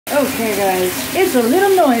Okay guys, it's a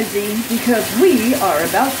little noisy because we are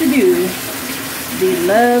about to do the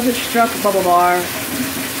Love Struck Bubble Bar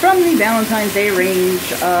from the Valentine's Day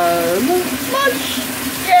range of Lush.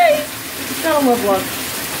 Yay! Gotta love Lush.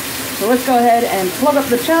 So let's go ahead and plug up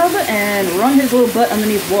the tub and run his little butt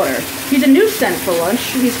underneath water. He's a new scent for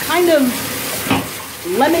Lush. He's kind of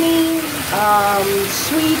lemony,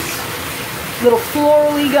 sweet, little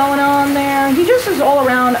florally going on there. He just is all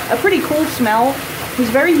around a pretty cool smell. He's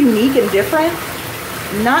very unique and different.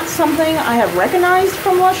 Not something I have recognized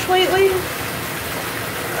from Lush lately.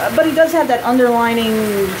 But he does have that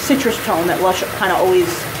underlining citrus tone that Lush kind of always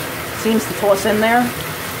seems to toss in there.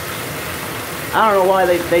 I don't know why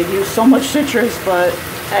they use so much citrus, but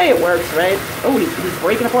hey, it works, right? Oh, he's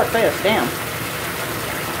breaking apart fast. Damn.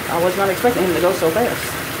 I was not expecting him to go so fast.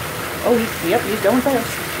 Oh, yep, he's going fast.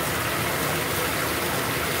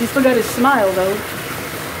 He's still got his smile, though.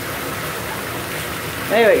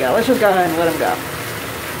 There we go. Let's just go ahead and let him go.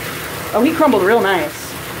 Oh, he crumbled real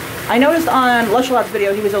nice. I noticed on Lushlot's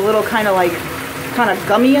video he was a little kind of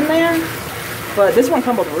gummy in there, but this one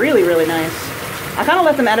crumbled really, really nice. I kind of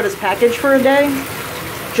left him out of his package for a day,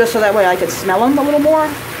 just so that way I could smell him a little more.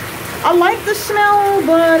 I like the smell,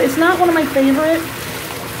 but it's not one of my favorite.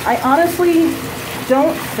 I honestly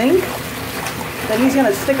don't think that he's going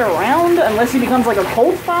to stick around unless he becomes like a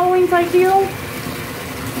cult following type deal.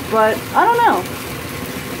 But I don't know.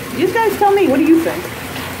 You guys tell me, what do you think?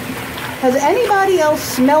 Has anybody else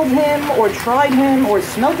smelled him or tried him or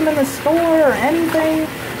smelled him in the store or anything?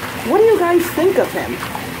 What do you guys think of him?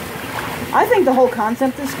 I think the whole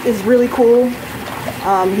concept is really cool.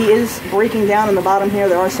 He is breaking down in the bottom here.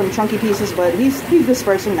 There are some chunky pieces, but he's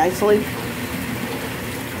dispersing nicely.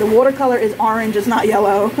 The watercolor is orange, it's not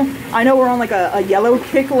yellow. I know we're on like a yellow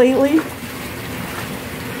kick lately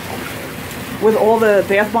with all the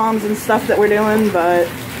bath bombs and stuff that we're doing, but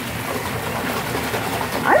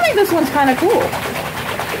I think this one's kind of cool.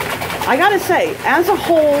 I gotta say, as a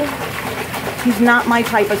whole, he's not my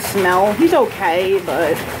type of smell. He's okay,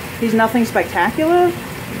 but he's nothing spectacular.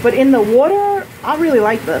 But in the water, I really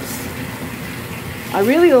like this. I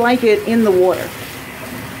really like it in the water.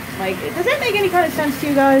 Like, does that make any kind of sense to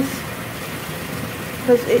you guys?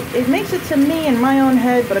 Because it makes it to me in my own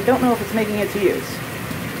head, but I don't know if it's making it to you.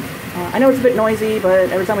 I know it's a bit noisy,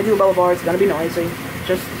 but every time I do a bubble bar, it's going to be noisy.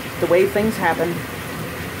 Just the way things happen.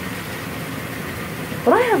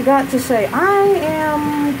 But I have got to say, I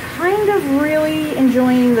am kind of really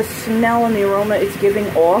enjoying the smell and the aroma it's giving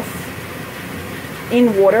off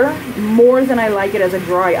in water more than I like it as a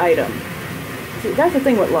dry item. See, that's the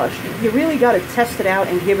thing with Lush. You really got to test it out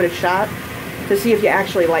and give it a shot to see if you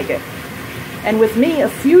actually like it. And with me, a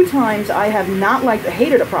few times I have not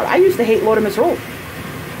hated a product. I used to hate Laudermiss Roll.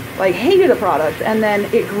 Like, hated a product, and then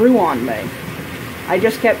it grew on me. I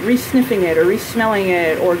just kept re-sniffing it or re-smelling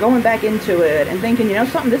it or going back into it and thinking, you know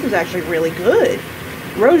something, this is actually really good.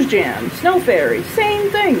 Rose Jam, Snow Fairy, same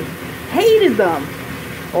thing. Hated them.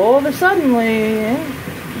 All of a sudden,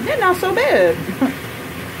 they're not so bad.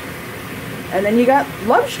 And then you got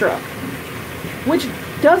Love Struck, which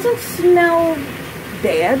doesn't smell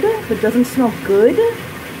bad, but doesn't smell good.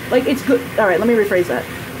 Like, it's good. Alright, let me rephrase that.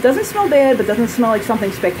 Doesn't smell bad, but doesn't smell like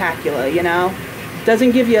something spectacular, you know?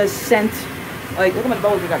 Doesn't give you a scent. Like, look at the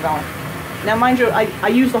bubbles we got going. Now, mind you, I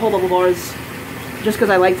use the whole bubble bars just because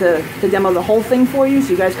I like to demo the whole thing for you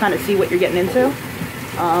so you guys kind of see what you're getting into.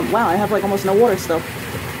 Wow, I have like almost no water still.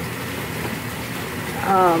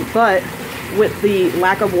 But with the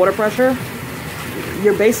lack of water pressure,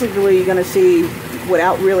 you're basically going to see,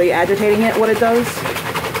 without really agitating it, what it does.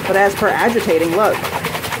 But as per agitating, look.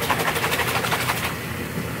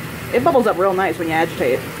 It bubbles up real nice when you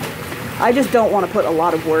agitate it. I just don't want to put a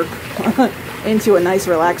lot of work into a nice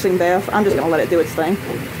relaxing bath. I'm just going to let it do its thing.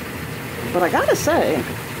 But I gotta say,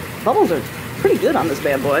 bubbles are pretty good on this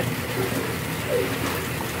bad boy.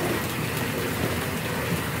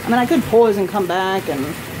 I mean, I could pause and come back and,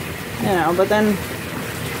 you know, but then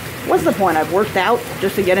what's the point? I've worked out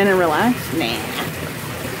just to get in and relax? Nah.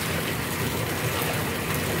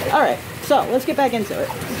 Alright, so let's get back into it.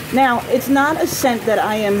 Now, it's not a scent that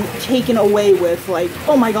I am taken away with, like,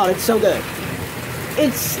 oh my god, it's so good.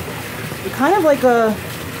 It's kind of like a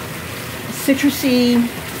citrusy,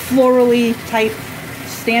 florally type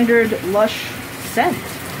standard Lush scent.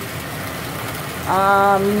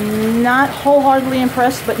 Not wholeheartedly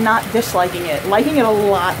impressed, but not disliking it. Liking it a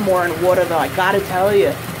lot more in water, though, I gotta tell you.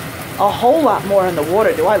 A whole lot more in the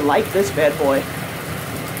water. Do I like this bad boy?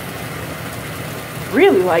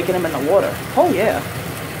 Really liking him in the water. Oh, yeah.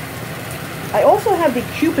 I also have the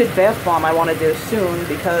Cupid Bath Bomb I want to do soon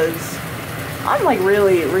because I'm like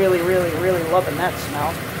really loving that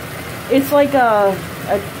smell. It's like a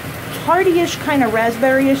tarty-ish kind of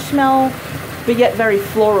raspberry-ish smell, but yet very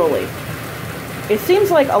florally. It seems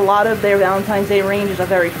like a lot of their Valentine's Day range is a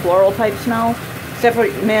very floral type smell. Except for,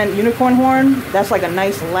 man, unicorn horn, that's like a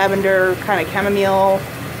nice lavender, kind of chamomile,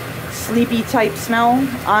 sleepy type smell.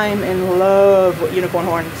 I'm in love with unicorn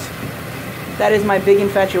horns. That is my big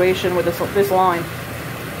infatuation with this line.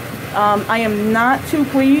 I am not too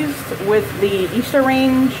pleased with the Easter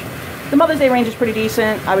range. The Mother's Day range is pretty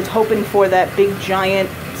decent. I was hoping for that big giant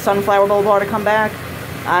Sunflower Bubble Bar to come back.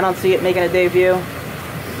 I don't see it making a debut.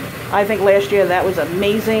 I think last year that was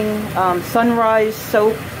amazing. Sunrise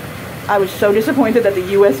Soap. I was so disappointed that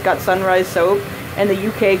the US got Sunrise Soap and the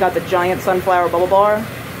UK got the giant Sunflower Bubble Bar.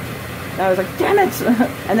 And I was like, damn it!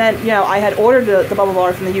 And then, you know, I had ordered the Bubble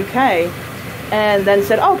Bar from the UK and then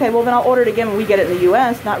said, okay, well then I'll order it again when we get it in the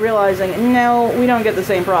US, not realizing, no, we don't get the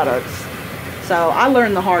same products. So I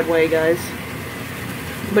learned the hard way, guys.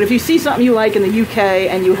 But if you see something you like in the UK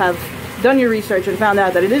and you have done your research and found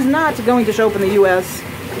out that it is not going to show up in the US,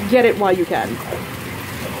 get it while you can.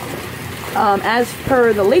 As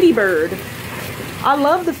per the Ladybird, I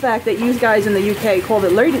love the fact that you guys in the UK call the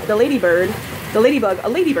Ladybug, a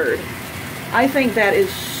Ladybird. I think that is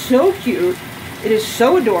so cute. It is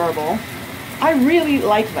so adorable. I really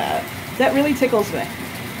like that. That really tickles me.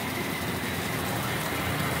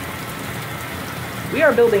 We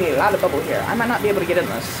are building a lot of bubble here. I might not be able to get in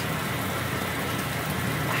this.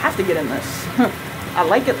 I have to get in this. I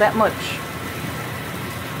like it that much.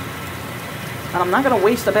 And I'm not going to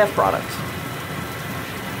waste a bath product.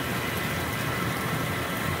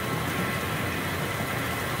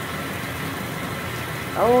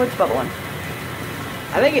 Oh, it's bubbling.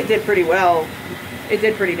 I think it did pretty well. It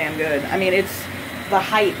did pretty damn good. I mean, the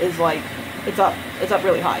height is like, it's up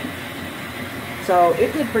really high. So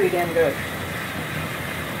it did pretty damn good.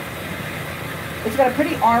 It's got a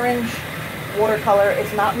pretty orange watercolor.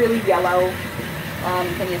 It's not really yellow.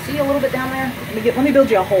 Can you see a little bit down there? Let me build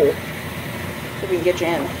you a hole so we can get you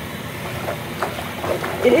in.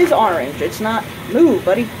 It is orange. It's not, move,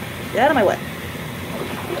 buddy. Get out of my way.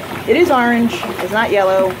 It is orange. It's not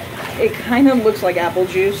yellow. It kind of looks like apple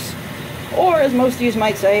juice. Or, as most of you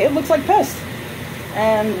might say, it looks like piss.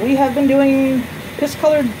 And we have been doing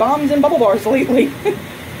piss-colored bombs and bubble bars lately.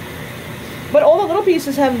 But all the little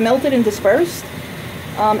pieces have melted and dispersed.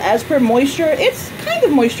 As per moisture, it's kind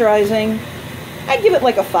of moisturizing. I'd give it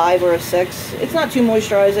like a 5 or a 6. It's not too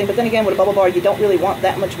moisturizing, but then again, with a bubble bar, you don't really want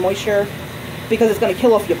that much moisture because it's going to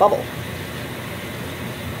kill off your bubble.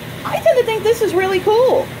 I tend to think this is really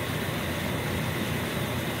cool.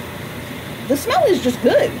 The smell is just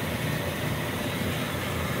good.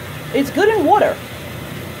 It's good in water.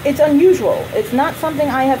 It's unusual. It's not something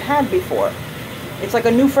I have had before. It's like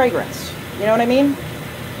a new fragrance. You know what I mean?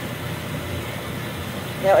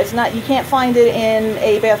 You know, it's not, you can't find it in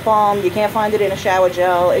a bath bomb, you can't find it in a shower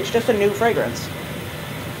gel, it's just a new fragrance.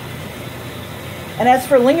 And as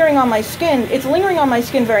for lingering on my skin, it's lingering on my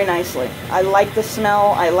skin very nicely. I like the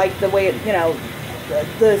smell, I like the way it, you know,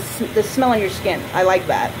 the smell on your skin. I like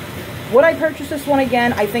that. Would I purchase this one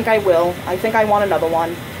again? I think I will. I think I want another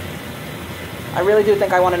one. I really do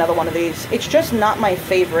think I want another one of these. It's just not my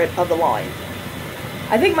favorite of the line.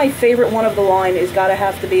 I think my favorite one of the line is gotta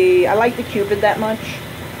have to be, I like the Cupid that much.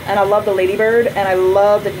 And I love the Ladybird, and I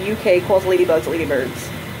love that the UK calls ladybugs ladybirds.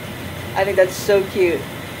 I think that's so cute.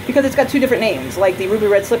 Because it's got two different names, like the Ruby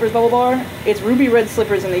Red Slippers Bubble Bar. It's Ruby Red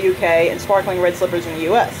Slippers in the UK and Sparkling Red Slippers in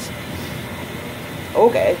the US.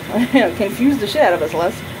 Okay, confused the shit out of us,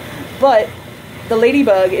 Les. But the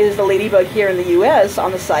Ladybug is the Ladybug here in the US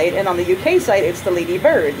on the site, and on the UK site it's the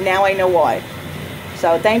Ladybird. Now I know why.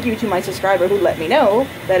 So thank you to my subscriber who let me know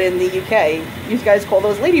that in the UK, you guys call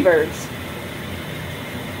those ladybirds.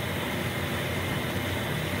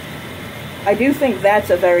 I do think that's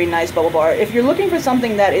a very nice bubble bar. If you're looking for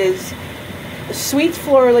something that is sweet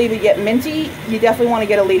florally but yet minty, you definitely want to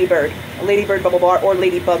get a Ladybird bubble bar or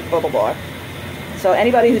Ladybug bubble bar. So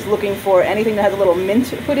anybody who's looking for anything that has a little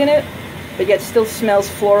mint put in it, but yet still smells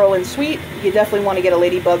floral and sweet, you definitely want to get a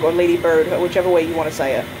Ladybug or Ladybird, or whichever way you want to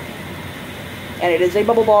say it. And it is a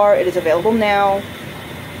bubble bar. It is available now.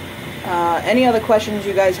 Any other questions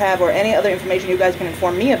you guys have or any other information you guys can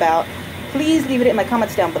inform me about, please leave it in my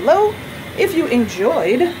comments down below. If you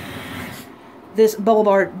enjoyed this bubble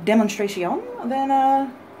bar demonstration, then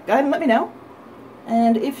go ahead and let me know.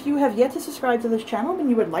 And if you have yet to subscribe to this channel, then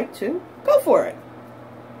you would like to, go for it.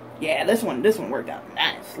 Yeah, this one worked out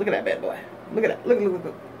nice. Look at that bad boy. Look at that.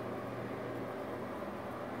 Look.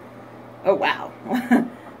 Oh, wow.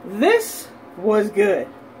 This was good.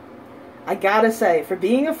 I gotta say, for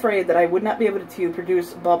being afraid that I would not be able to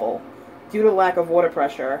produce bubble due to lack of water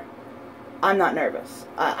pressure, I'm not nervous.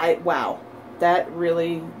 Wow. That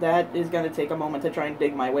is going to take a moment to try and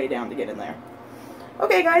dig my way down to get in there.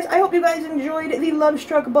 Okay, guys, I hope you guys enjoyed the Love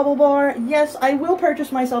Struck Bubble Bar. Yes, I will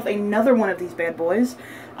purchase myself another one of these bad boys.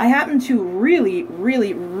 I happen to really,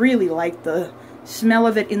 really, really like the smell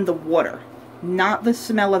of it in the water, not the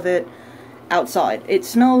smell of it outside. It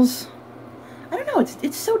smells, I don't know,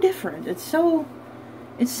 it's so different. It's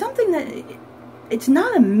something that, it's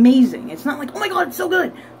not amazing. It's not like, oh my god, it's so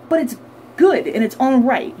good, but it's good in its own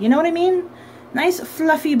right. You know what I mean? Nice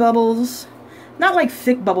fluffy bubbles. Not like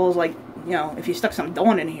thick bubbles like, you know, if you stuck some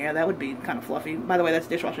Dawn in here, that would be kind of fluffy. By the way, that's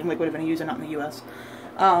dishwashing liquid if any user not in the US.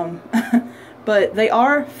 But they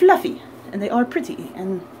are fluffy, and they are pretty,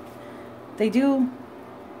 and they do,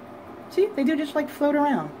 see, they do just like float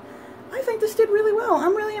around. I think this did really well.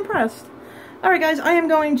 I'm really impressed. Alright guys, I am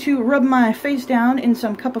going to rub my face down in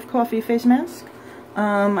some cup of coffee face mask.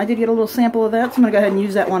 I did get a little sample of that, so I'm going to go ahead and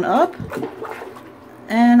use that one up.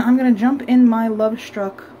 And I'm going to jump in my Love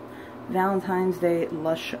Struck Valentine's Day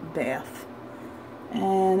Lush bath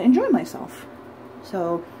and enjoy myself.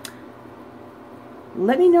 So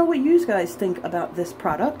let me know what you guys think about this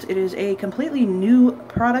product. It is a completely new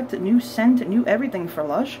product, new scent, new everything for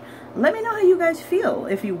Lush. Let me know how you guys feel.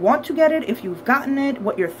 If you want to get it, if you've gotten it,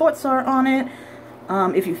 what your thoughts are on it,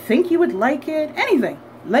 if you think you would like it, anything.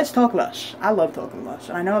 Let's talk Lush. I love talking Lush.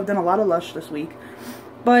 I know I've done a lot of Lush this week,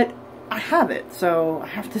 but I have it, so I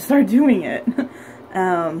have to start doing it.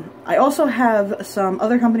 I also have some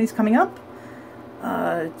other companies coming up,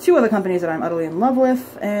 2 other companies that I'm utterly in love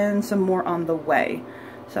with, and some more on the way.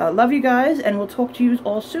 So I love you guys, and we'll talk to you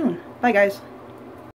all soon. Bye guys.